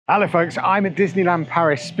Hello folks, I'm at Disneyland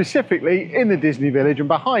Paris, specifically in the Disney Village, and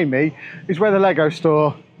behind me is where the Lego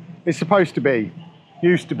store is supposed to be,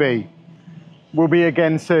 used to be, will be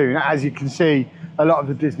again soon. As you can see, a lot of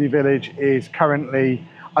the Disney Village is currently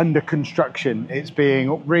under construction. It's being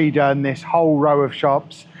redone, this whole row of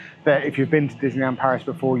shops that, if you've been to Disneyland Paris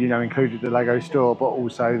before, you know included the Lego store, but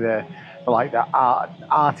also the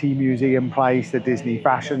arty museum place, the Disney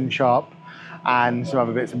fashion shop, and some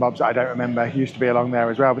other bits and bobs that I don't remember used to be along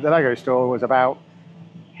there as well. But the Lego store was about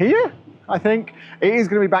here, I think. It is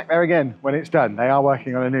going to be back there again when it's done. They are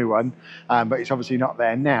working on a new one, but it's obviously not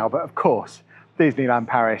there now. But of course, Disneyland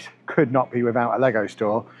Paris could not be without a Lego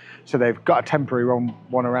store. So they've got a temporary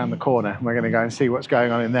one around the corner. We're going to go and see what's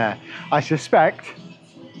going on in there. I suspect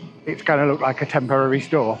it's going to look like a temporary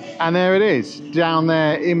store. And there it is, down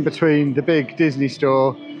there in between the big Disney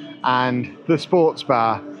store and the sports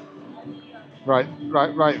bar. Right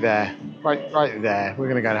there, right there. We're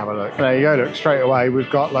gonna go and have a look. There you go, look, straight away we've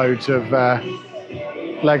got loads of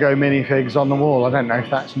Lego minifigs on the wall. I don't know if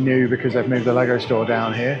that's new because they've moved the Lego store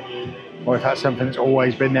down here, or if that's something that's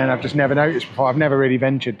always been there and I've just never noticed before. I've never really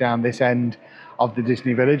ventured down this end of the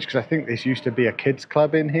Disney Village because I think this used to be a kids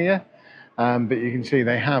club in here. But you can see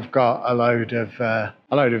they have got a load of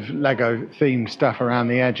Lego themed stuff around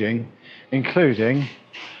the edging, including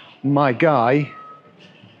my guy.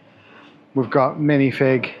 We've got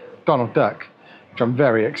minifig Donald Duck, which I'm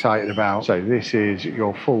very excited about. So this is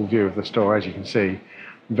your full view of the store. As you can see,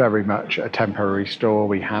 very much a temporary store.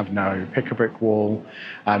 We have no pick-a-brick wall,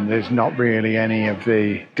 and there's not really any of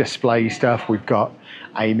the display stuff. We've got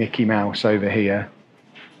a Mickey Mouse over here,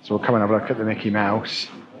 so we'll come and have a look at the Mickey Mouse.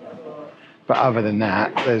 But other than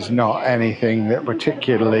that, there's not anything that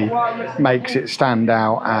particularly makes it stand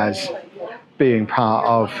out as being part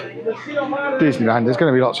of Disneyland. There's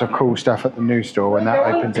going to be lots of cool stuff at the new store when that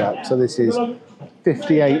opens up. So this is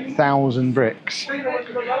 58,000 bricks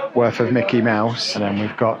worth of Mickey Mouse, and then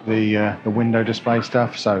we've got the window display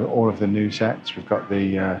stuff. So all of the new sets. We've got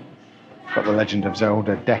the Legend of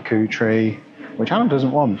Zelda Deku tree, which Anna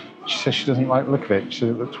doesn't want. She says she doesn't like the look of it. She says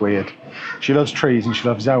it looks weird. She loves trees and she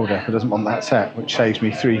loves Zelda, but doesn't want that set, which saves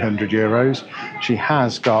me €300. She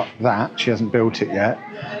has got that. She hasn't built it yet.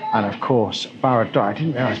 And of course, Barad-dûr. I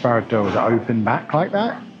didn't realise Barad-dûr was open back like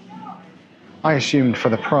that. I assumed for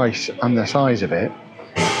the price and the size of it,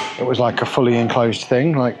 it was like a fully enclosed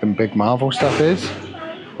thing, like the big Marvel stuff is.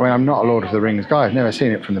 I mean, I'm not a Lord of the Rings guy. I've never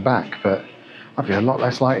seen it from the back, but I'd be a lot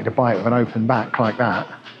less likely to buy it with an open back like that.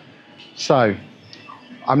 So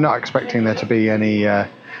I'm not expecting there to be any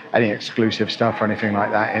exclusive stuff or anything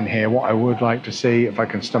like that in here. What I would like to see, if I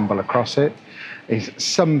can stumble across it, is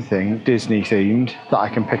something Disney themed that I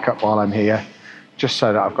can pick up while I'm here, just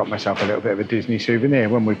so that I've got myself a little bit of a Disney souvenir.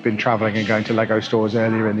 When we've been traveling and going to Lego stores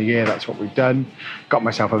earlier in the year, that's what we've done. Got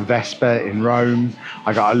myself a Vespa in Rome.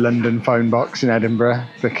 I got a London phone box in Edinburgh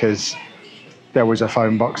because there was a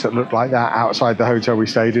phone box that looked like that outside the hotel we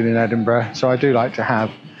stayed in Edinburgh. So I do like to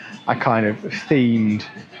have a kind of themed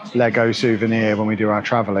Lego souvenir when we do our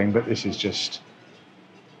traveling, but this is just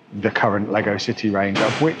the current Lego City range,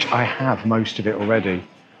 of which I have most of it already.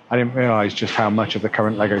 I didn't realise just how much of the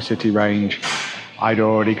current Lego City range I'd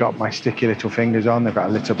already got my sticky little fingers on. They've got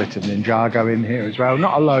a little bit of Ninjago in here as well.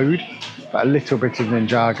 Not a load, but a little bit of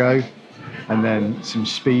Ninjago. And then some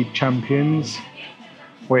Speed Champions,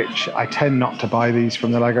 which I tend not to buy these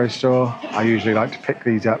from the Lego store. I usually like to pick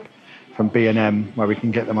these up from B&M, where we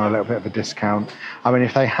can get them on a little bit of a discount. I mean,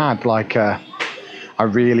 if they had like a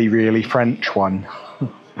really, really French one,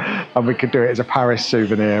 and we could do it as a Paris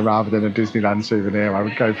souvenir rather than a Disneyland souvenir, I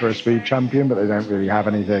would go for a Speed Champion, but they don't really have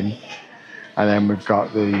anything. And then we've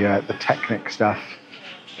got the Technic stuff,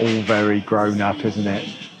 all very grown up, isn't it?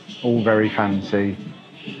 All very fancy.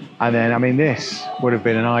 And then, I mean, this would have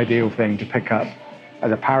been an ideal thing to pick up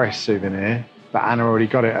as a Paris souvenir, but Anna already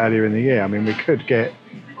got it earlier in the year. I mean, we could get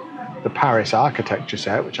the Paris architecture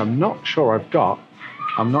set, which I'm not sure I've got.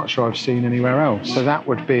 I'm not sure I've seen anywhere else. So that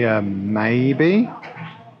would be a maybe.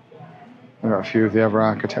 I've got a few of the other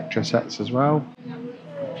architecture sets as well.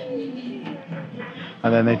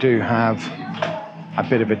 And then they do have a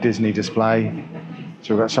bit of a Disney display.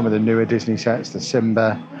 So we've got some of the newer Disney sets, the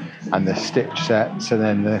Simba and the Stitch sets, and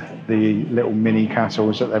then the little mini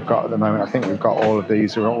castles that they've got at the moment. I think we've got all of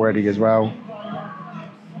these already as well.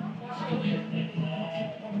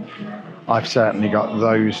 I've certainly got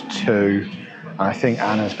those two. I think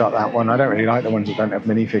Anna's got that one. I don't really like the ones that don't have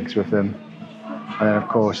minifigs with them. And then, of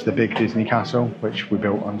course, the big Disney castle, which we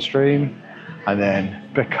built on stream. And then,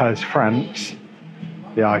 because France,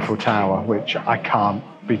 the Eiffel Tower, which I can't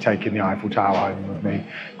be taking the Eiffel Tower home with me.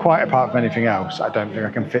 Quite apart from anything else, I don't think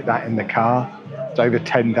I can fit that in the car. It's over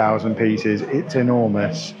 10,000 pieces. It's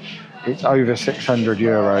enormous. It's over 600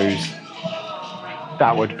 euros.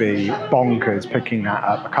 That would be bonkers picking that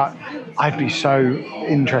up. I'd be so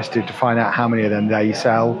interested to find out how many of them they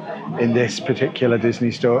sell in this particular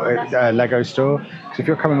Disney store, Lego store. Because if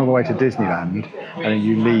you're coming all the way to Disneyland and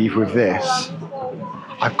you leave with this,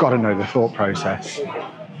 I've got to know the thought process.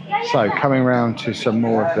 So coming around to some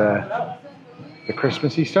more of the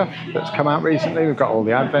Christmassy stuff that's come out recently. We've got all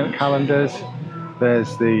the advent calendars.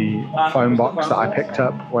 There's the phone box that I picked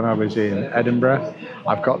up when I was in Edinburgh.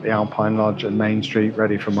 I've got the Alpine Lodge and Main Street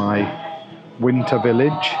ready for my winter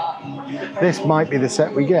village. This might be the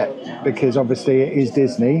set we get because obviously it is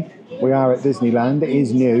Disney. We are at Disneyland. It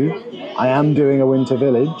is new. I am doing a winter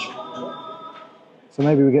village. So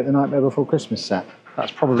maybe we get the Nightmare Before Christmas set.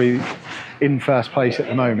 That's probably in first place at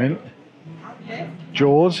the moment.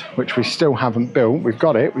 Jaws, which we still haven't built. We've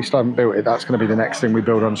got it, we still haven't built it. That's going to be the next thing we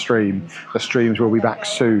build on stream. The streams will be back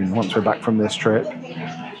soon, once we're back from this trip.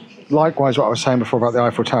 Likewise, what I was saying before about the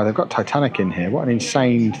Eiffel Tower, they've got Titanic in here. What an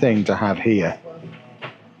insane thing to have here.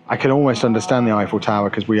 I can almost understand the Eiffel Tower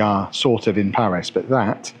because we are sort of in Paris, but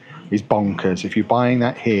that is bonkers. If you're buying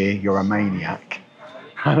that here, you're a maniac.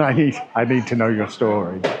 And I need to know your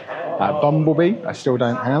story. Bumblebee, I still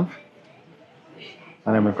don't have.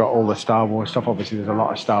 And then we've got all the Star Wars stuff. Obviously, there's a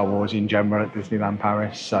lot of Star Wars in general at Disneyland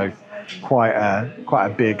Paris, so quite a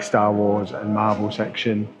big Star Wars and Marvel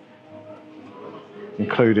section,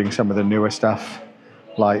 including some of the newer stuff,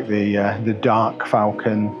 like the Dark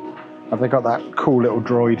Falcon. Have they got that cool little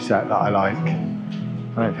droid set that I like?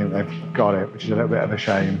 I don't think they've got it, which is a little bit of a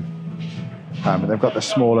shame. But they've got the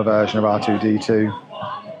smaller version of R2-D2.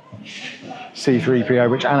 C-3PO,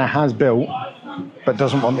 which Anna has built, but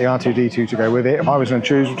doesn't want the R2-D2 to go with it. If I was going to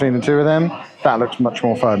choose between the two of them, that looks much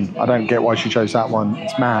more fun. I don't get why she chose that one.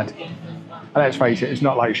 It's mad. And let's face it, it's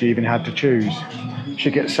not like she even had to choose.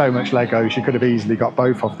 She gets so much Lego, she could have easily got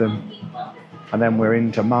both of them. And then we're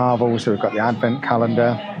into Marvel, so we've got the Advent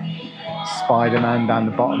calendar, Spider-Man down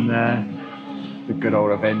the bottom there, the good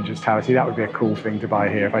old Avengers Tower. See, that would be a cool thing to buy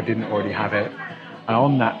here if I didn't already have it. And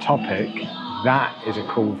on that topic, that is a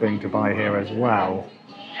cool thing to buy here as well,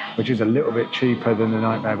 which is a little bit cheaper than the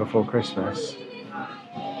Nightmare Before Christmas,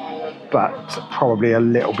 but probably a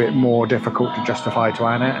little bit more difficult to justify to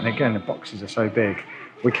Anna. And again, the boxes are so big,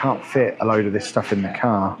 we can't fit a load of this stuff in the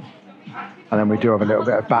car. And then we do have a little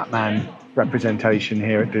bit of Batman representation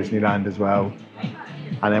here at Disneyland as well.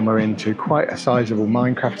 And then we're into quite a sizable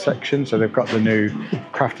Minecraft section. So they've got the new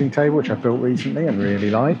crafting table, which I built recently and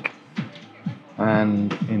really like.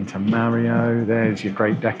 And into Mario, there's your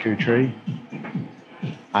Great Deku Tree.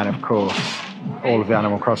 And of course, all of the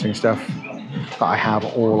Animal Crossing stuff that I have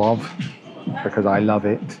all of, because I love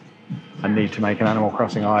it. I need to make an Animal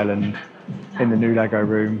Crossing island in the new Lego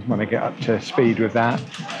room when I get up to speed with that.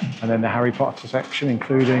 And then the Harry Potter section,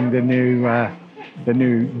 including the new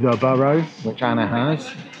The Burrow, which Anna has.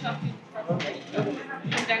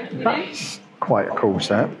 That's quite a cool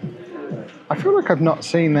set. I feel like I've not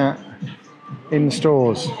seen that in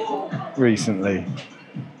stores recently.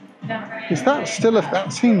 Is that still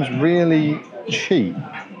that seems really cheap.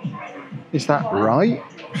 Is that right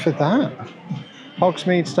for that?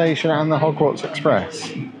 Hogsmeade Station and the Hogwarts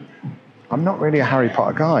Express. I'm not really a Harry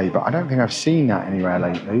Potter guy, but I don't think I've seen that anywhere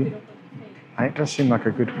lately. And it does seem like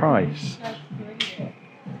a good price.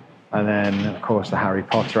 And then, of course, the Harry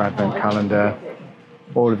Potter Advent Calendar.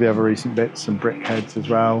 All of the other recent bits, some brickheads as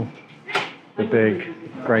well. The big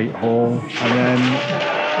Great Hall. And then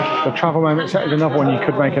the Travel Moment set is another one you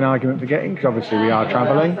could make an argument for getting, because obviously we are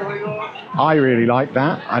travelling. I really like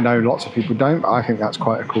that. I know lots of people don't, but I think that's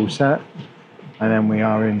quite a cool set. And then we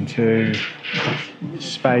are into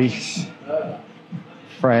Space,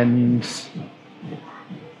 Friends,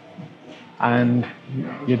 and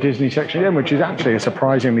your Disney section again, which is actually a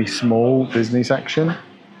surprisingly small Disney section.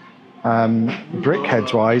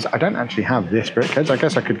 Brickheads wise, I don't actually have this Brickheads. I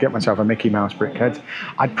guess I could get myself a Mickey Mouse Brickhead.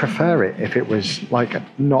 I'd prefer it if it was like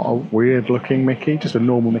not a weird looking Mickey, just a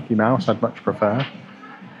normal Mickey Mouse. I'd much prefer.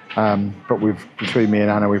 But between me and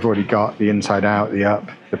Anna, we've already got the Inside Out, the Up,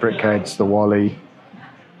 the Brickheads, the Wally.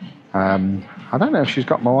 I don't know if she's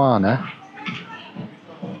got Moana.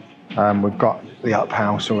 We've got the Up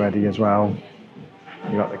House already as well.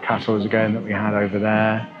 We've got the castles again that we had over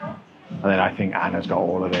there. And then I think Anna's got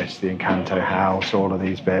all of this, the Encanto house, all of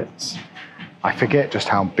these bits. I forget just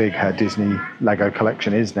how big her Disney Lego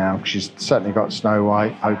collection is now. She's certainly got Snow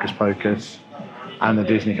White, Hocus Pocus, and the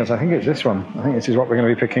Disney, because I think it's this one. I think this is what we're going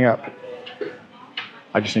to be picking up.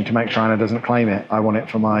 I just need to make sure Anna doesn't claim it. I want it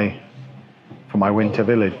for my winter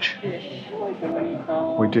village.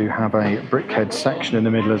 we do have a brickhead section in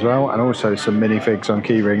the middle as well, and also some minifigs on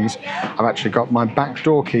key rings. I've actually got my back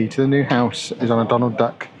door key to the new house is on a Donald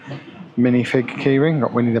Duck minifig keyring.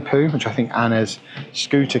 Got Winnie the Pooh, which I think Anna's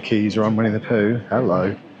scooter keys are on Winnie the Pooh.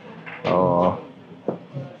 Hello. Oh,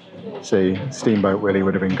 see, Steamboat Willie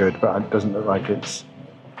would have been good, but it doesn't look like it's.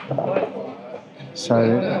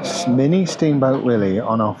 So it's mini Steamboat Willie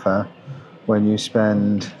on offer when you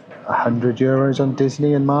spend €100 on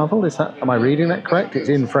Disney and Marvel. Is that, am I reading that correct? It's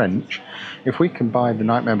in French. If we can buy The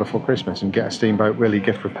Nightmare Before Christmas and get a Steamboat Willie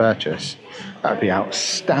gift with purchase, that'd be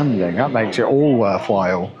outstanding. That makes it all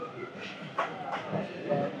worthwhile.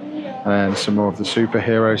 And then some more of the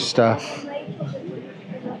superhero stuff.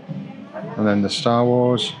 And then the Star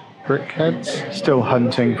Wars brickheads. Still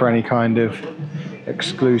hunting for any kind of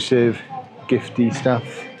exclusive gifty stuff.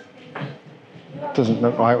 Doesn't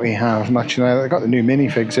look like we have much in there. They've got the new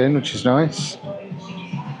minifigs in, which is nice.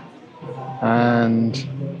 And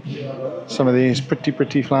some of these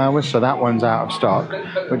pretty flowers. So that one's out of stock,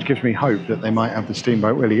 which gives me hope that they might have the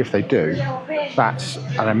Steamboat Willie. If they do, that's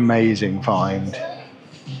an amazing find.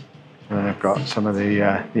 And then I've got some of the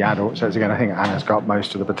adult sets again. I think Anna's got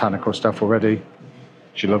most of the botanical stuff already.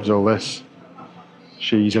 She loves all this.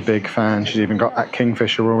 She's a big fan. She's even got that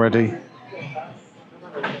Kingfisher already.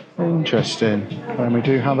 Interesting. And we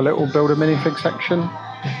do have a little builder minifig section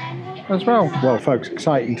as well. Well, folks,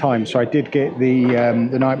 exciting times. So I did get the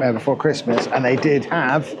Nightmare Before Christmas, and they did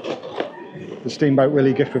have the Steamboat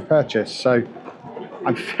Willie gift with purchase. So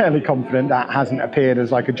I'm fairly confident that hasn't appeared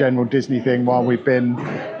as like a general Disney thing while we've been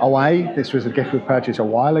away. This was a gift with purchase a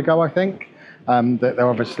while ago, I think. That they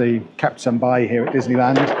obviously kept some by here at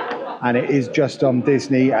Disneyland, and it is just on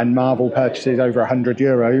Disney and Marvel purchases over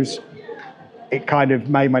 €100. It kind of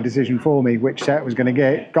made my decision for me which set I was going to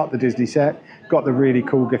get. Got the Disney set, got the really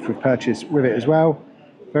cool gift with purchase with it as well.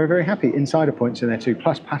 Very happy. Insider points in there too,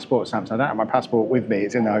 plus passport stamps. I don't have my passport with me,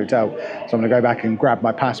 it's in the hotel. So I'm going to go back and grab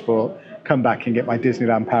my passport, come back and get my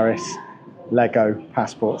Disneyland Paris Lego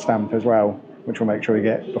passport stamp as well, which we'll make sure we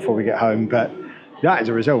get before we get home. But that is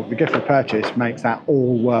a result. The gift with purchase makes that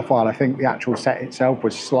all worthwhile. I think the actual set itself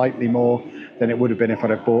was slightly more than it would have been if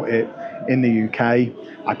I'd have bought it in the UK.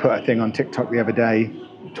 I put a thing on TikTok the other day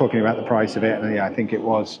talking about the price of it, and yeah, I think it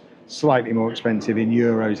was slightly more expensive in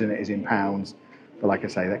euros than it is in pounds. But like I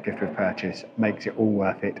say, that gift with purchase makes it all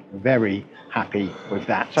worth it. Very happy with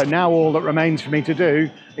that. So now all that remains for me to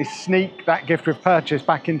do is sneak that gift with purchase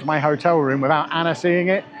back into my hotel room without Anna seeing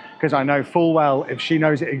it, because I know full well if she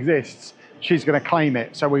knows it exists, she's going to claim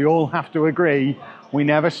it. So we all have to agree we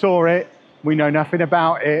never saw it, we know nothing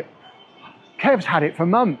about it. Kev's had it for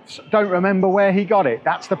months, don't remember where he got it.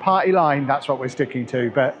 That's the party line, that's what we're sticking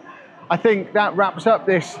to. But I think that wraps up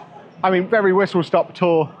this, very whistle-stop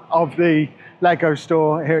tour of the Lego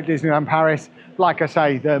store here at Disneyland Paris. Like I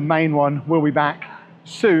say, the main one will be back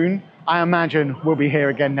soon. I imagine we'll be here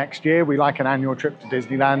again next year. We like an annual trip to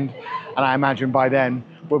Disneyland, and I imagine by then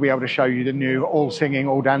we'll be able to show you the new all singing,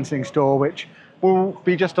 all dancing store, which will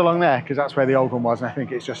be just along there because that's where the old one was, and I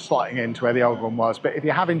think it's just slotting into where the old one was. But if you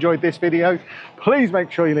have enjoyed this video, please make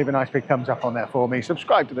sure you leave a nice big thumbs up on there for me.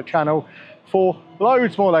 Subscribe to the channel for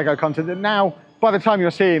loads more Lego content. And now, by the time you're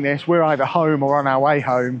seeing this, we're either home or on our way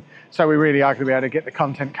home, so we really are going to be able to get the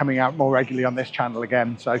content coming out more regularly on this channel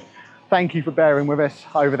again. So thank you for bearing with us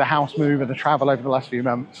over the house move and the travel over the last few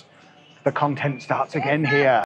months. The content starts again here.